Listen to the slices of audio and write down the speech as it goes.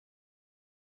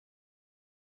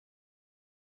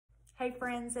Hey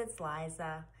friends, it's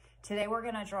Liza. Today we're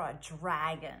gonna draw a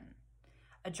dragon.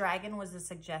 A dragon was a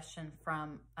suggestion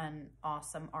from an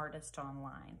awesome artist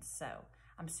online. So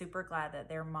I'm super glad that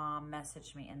their mom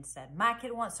messaged me and said, my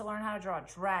kid wants to learn how to draw a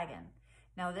dragon.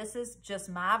 Now this is just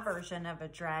my version of a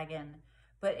dragon,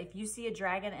 but if you see a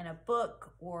dragon in a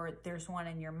book or there's one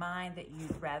in your mind that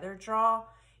you'd rather draw,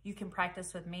 you can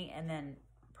practice with me and then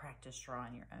practice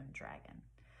drawing your own dragon.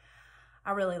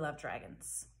 I really love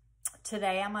dragons.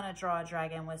 Today I'm gonna draw a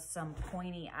dragon with some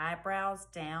pointy eyebrows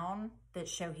down that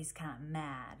show he's kind of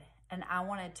mad. And I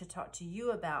wanted to talk to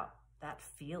you about that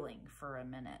feeling for a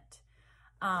minute.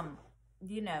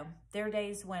 You know, there are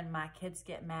days when my kids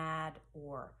get mad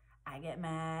or I get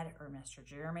mad or Mr.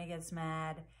 Jeremy gets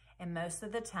mad. And most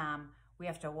of the time we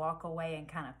have to walk away and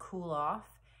kind of cool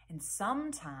off. And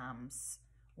sometimes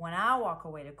when I walk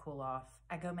away to cool off,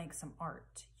 I go make some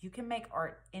art. You can make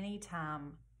art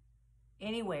anytime,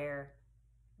 anywhere,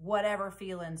 whatever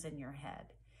feelings in your head.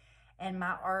 And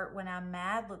my art when I'm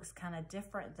mad looks kind of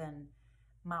different than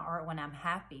my art when I'm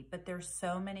happy. But there's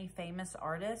so many famous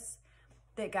artists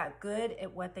that got good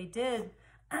at what they did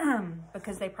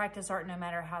because they practice art no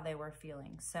matter how they were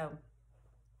feeling. So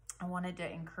I wanted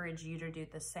to encourage you to do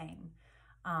the same.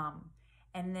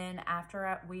 And then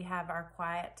after we have our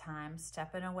quiet time,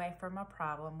 stepping away from a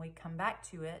problem, we come back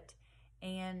to it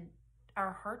and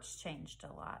our hearts changed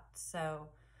a lot. So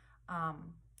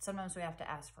sometimes we have to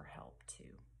ask for help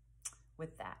too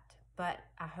with that. But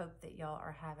I hope that y'all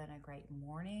are having a great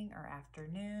morning or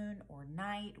afternoon or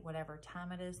night, whatever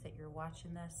time it is that you're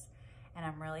watching this. And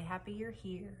I'm really happy you're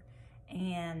here.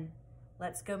 And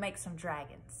let's go make some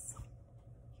dragons.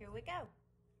 Here we go.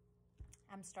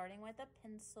 I'm starting with a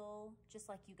pencil, just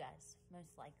like you guys,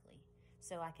 most likely,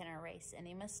 so I can erase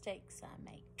any mistakes I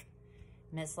make.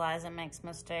 Miss Liza makes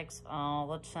mistakes all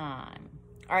the time.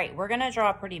 All right, we're gonna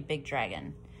draw a pretty big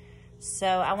dragon. So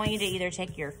I want you to either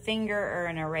take your finger or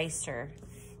an eraser,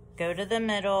 go to the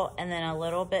middle and then a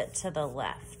little bit to the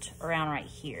left, around right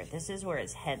here. This is where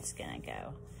his head's gonna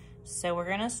go. So we're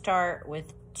gonna start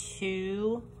with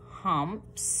 2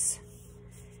 humps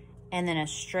and then a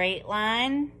straight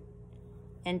line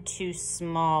and 2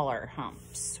 smaller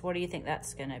humps. What do you think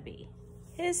that's gonna be?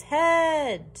 His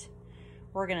head.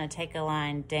 We're gonna take a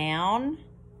line down,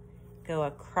 go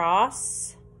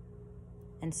across,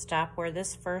 and stop where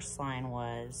this first line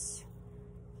was.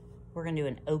 We're gonna do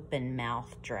an open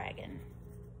mouth dragon.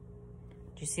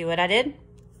 Do you see what I did?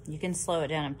 You can slow it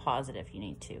down and pause it if you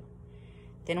need to.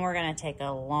 Then we're gonna take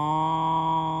a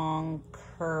long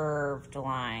curved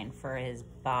line for his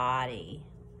body.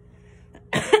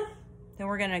 Then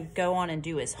we're gonna go on and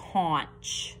do his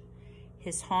haunch.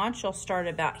 His haunch will start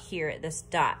about here at this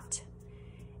dot.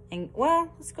 And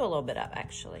well, let's go a little bit up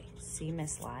actually. See,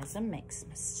 Miss Liza makes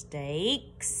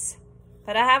mistakes,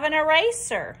 but I have an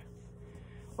eraser.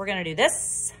 We're gonna do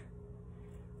this.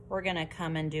 We're gonna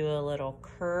come and do a little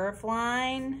curve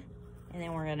line, and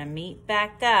then we're gonna meet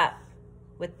back up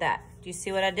with that. Do you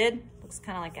see what I did? Looks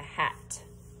kind of like a hat.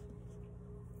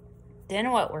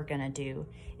 Then what we're gonna do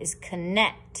is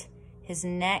connect his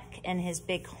neck and his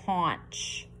big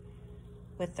haunch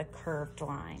with the curved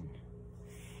line.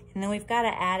 And then we've got to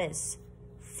add his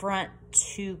front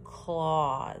 2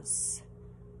 claws.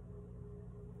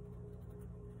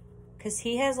 Because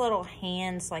he has little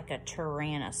hands like a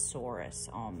Tyrannosaurus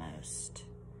almost.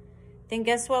 Then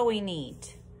guess what we need?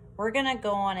 We're going to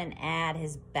go on and add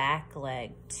his back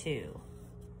leg too.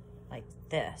 Like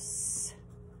this.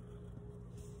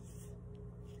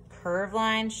 Curve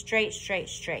line, straight, straight,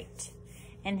 straight.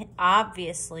 And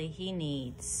obviously he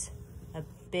needs a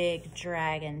big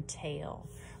dragon tail.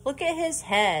 Look at his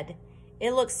head.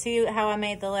 It looks, see how I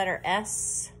made the letter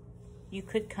S? You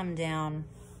could come down,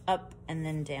 up, and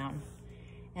then down.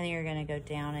 And then you're gonna go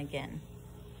down again.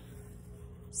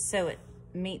 So it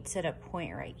meets at a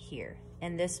point right here.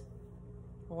 And this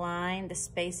line, the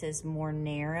space is more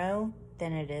narrow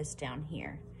than it is down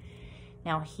here.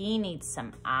 Now he needs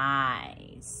some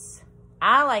eyes.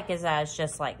 I like his eyes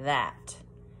just like that.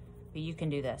 But you can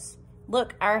do this.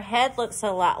 Look, our head looks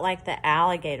a lot like the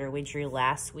alligator we drew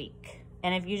last week.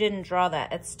 And if you didn't draw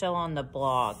that, it's still on the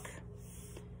blog.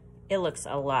 It looks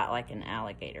a lot like an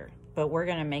alligator, but we're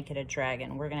gonna make it a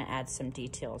dragon. We're gonna add some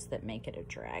details that make it a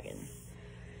dragon.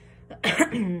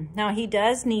 Now he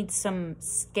does need some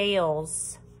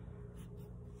scales,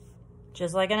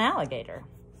 just like an alligator.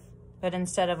 But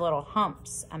instead of little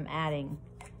humps, I'm adding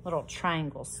little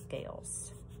triangle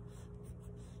scales.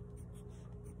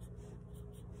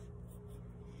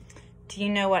 Do you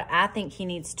know what I think he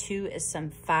needs too is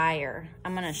some fire.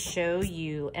 I'm gonna show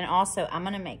you, and also I'm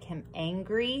gonna make him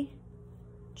angry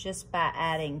just by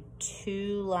adding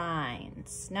 2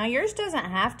 lines. Now yours doesn't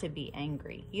have to be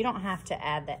angry. You don't have to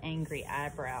add the angry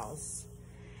eyebrows.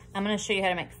 I'm gonna show you how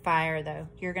to make fire though.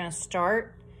 You're gonna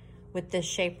start with this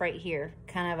shape right here,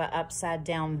 kind of an upside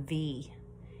down V.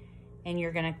 And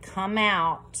you're gonna come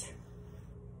out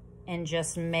and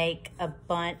just make a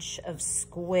bunch of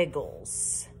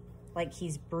squiggles, like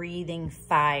he's breathing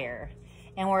fire.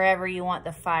 And wherever you want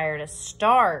the fire to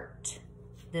start,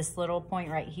 this little point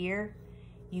right here,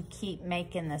 you keep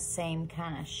making the same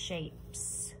kind of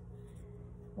shapes.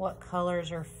 What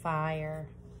colors are fire?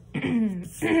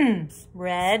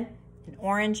 Red and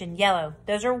orange and yellow.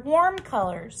 Those are warm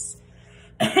colors.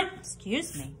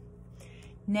 Excuse me.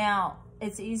 Now,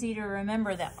 it's easy to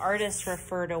remember that artists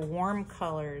refer to warm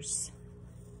colors,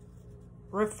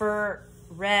 refer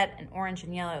red and orange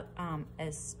and yellow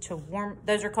as to warm,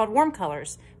 those are called warm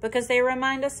colors because they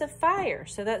remind us of fire.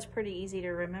 So that's pretty easy to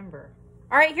remember.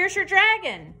 All right, here's your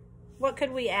dragon. What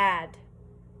could we add?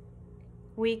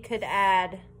 We could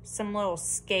add some little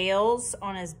scales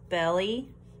on his belly.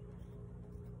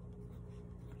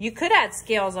 You could add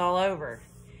scales all over.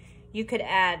 You could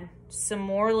add some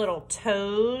more little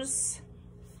toes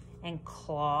and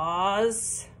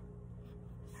claws.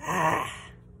 Ah.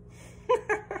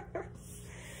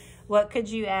 What could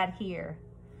you add here?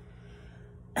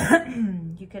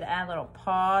 You could add little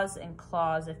paws and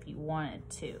claws if you wanted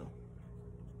to.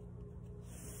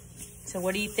 So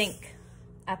what do you think?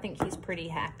 I think he's pretty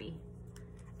happy.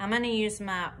 I'm gonna use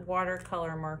my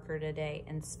watercolor marker today.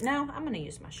 And no, I'm gonna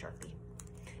use my Sharpie.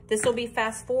 This will be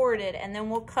fast forwarded and then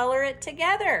we'll color it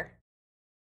together.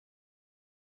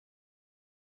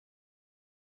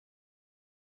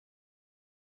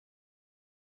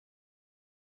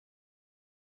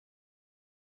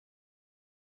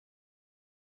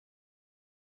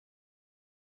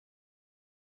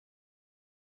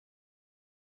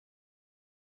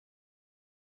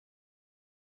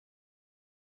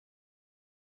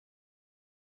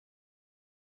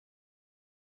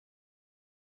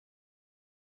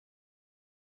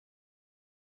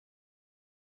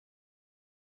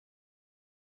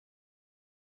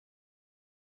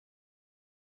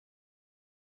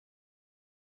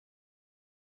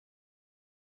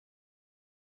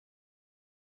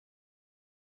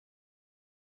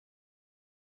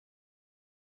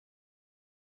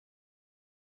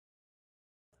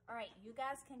 All right, you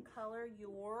guys can color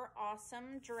your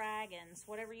awesome dragons,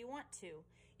 whatever you want to.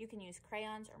 You can use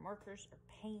crayons or markers or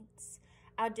paints.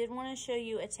 I did want to show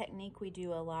you a technique we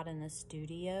do a lot in the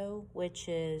studio, which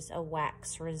is a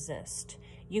wax resist.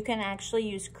 You can actually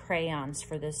use crayons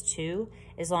for this too,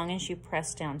 as long as you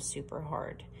press down super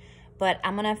hard. But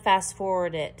I'm gonna fast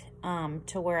forward it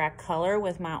to where I color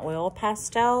with my oil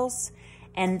pastels,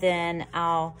 and then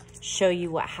I'll show you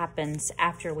what happens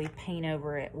after we paint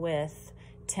over it with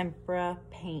tempera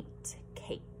paint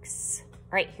cakes. All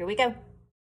right, here we go.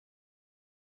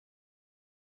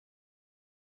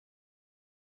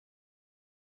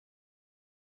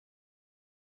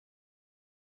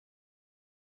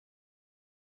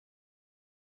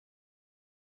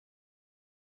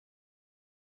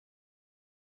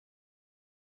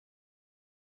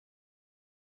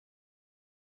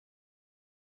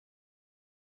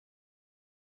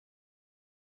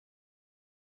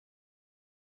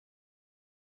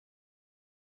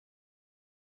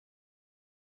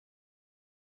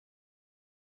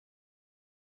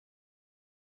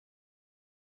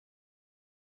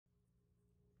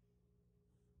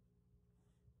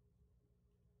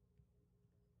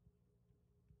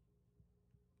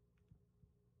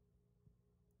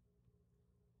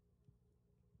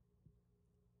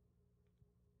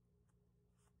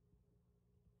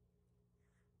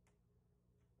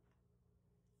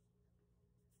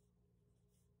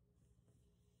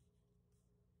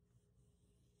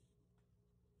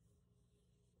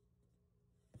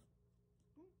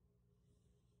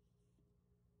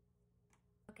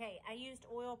 Okay, I used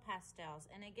oil pastels,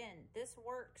 and again, this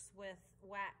works with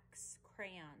wax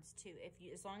crayons too.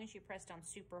 As long as you press down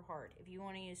super hard. If you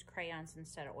want to use crayons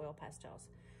instead of oil pastels,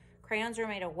 crayons are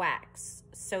made of wax.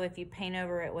 So if you paint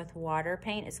over it with water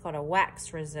paint, it's called a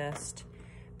wax resist.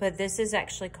 But this is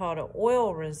actually called an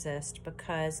oil resist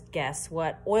because guess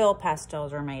what oil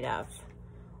pastels are made of?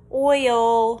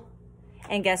 Oil.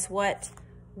 And guess what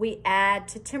we add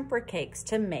to tempera cakes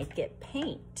to make it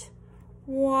paint?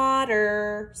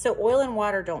 Water. So oil and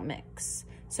water don't mix.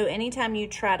 So anytime you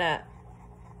try to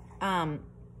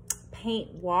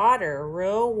paint water,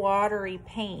 real watery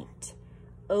paint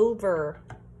over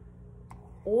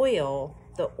oil,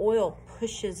 the oil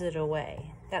pushes it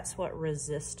away. That's what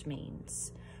resist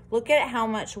means. Look at how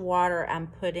much water I'm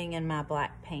putting in my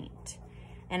black paint.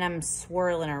 And I'm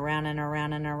swirling around and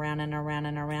around and around and around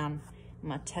and around. I'm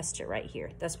gonna test it right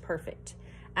here. That's perfect.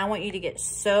 I want you to get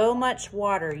so much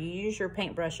water. You use your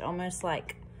paintbrush almost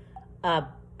like a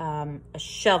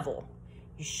shovel.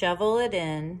 You shovel it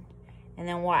in, and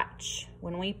then watch.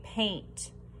 When we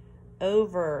paint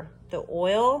over the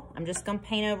oil, I'm just gonna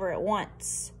paint over it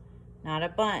once, not a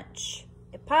bunch.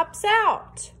 It pops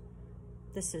out.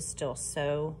 This is still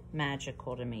so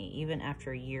magical to me, even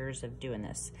after years of doing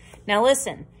this. Now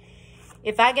listen,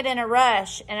 if I get in a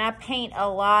rush and I paint a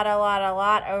lot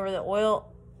over the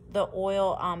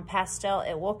oil pastel,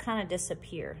 it will kind of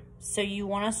disappear. So you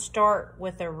want to start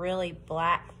with a really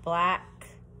black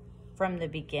from the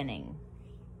beginning.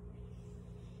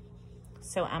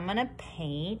 So I'm going to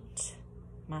paint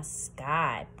my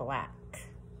sky black.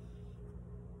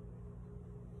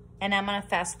 And I'm going to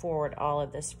fast forward all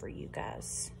of this for you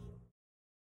guys.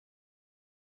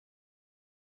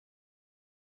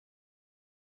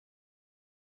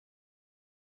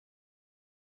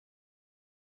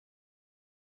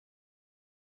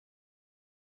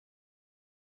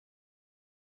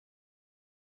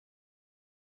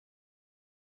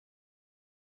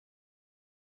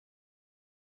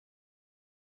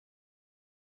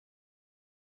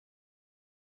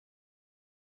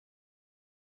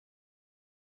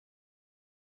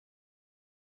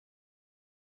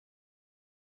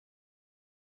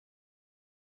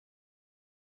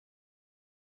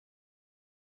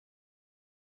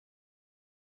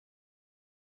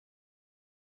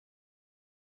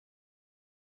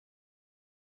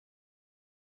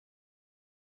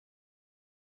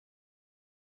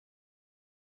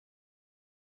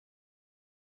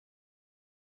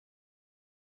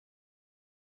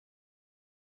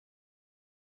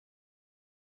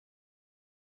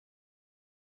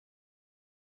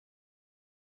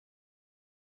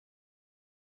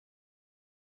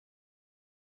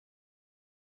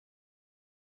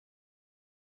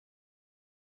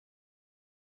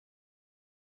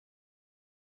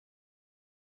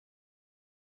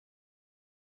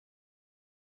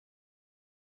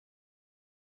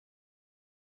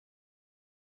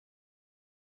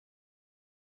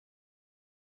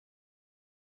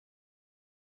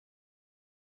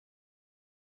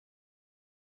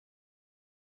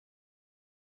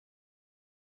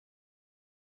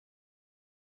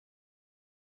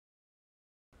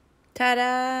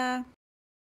 Ta-da!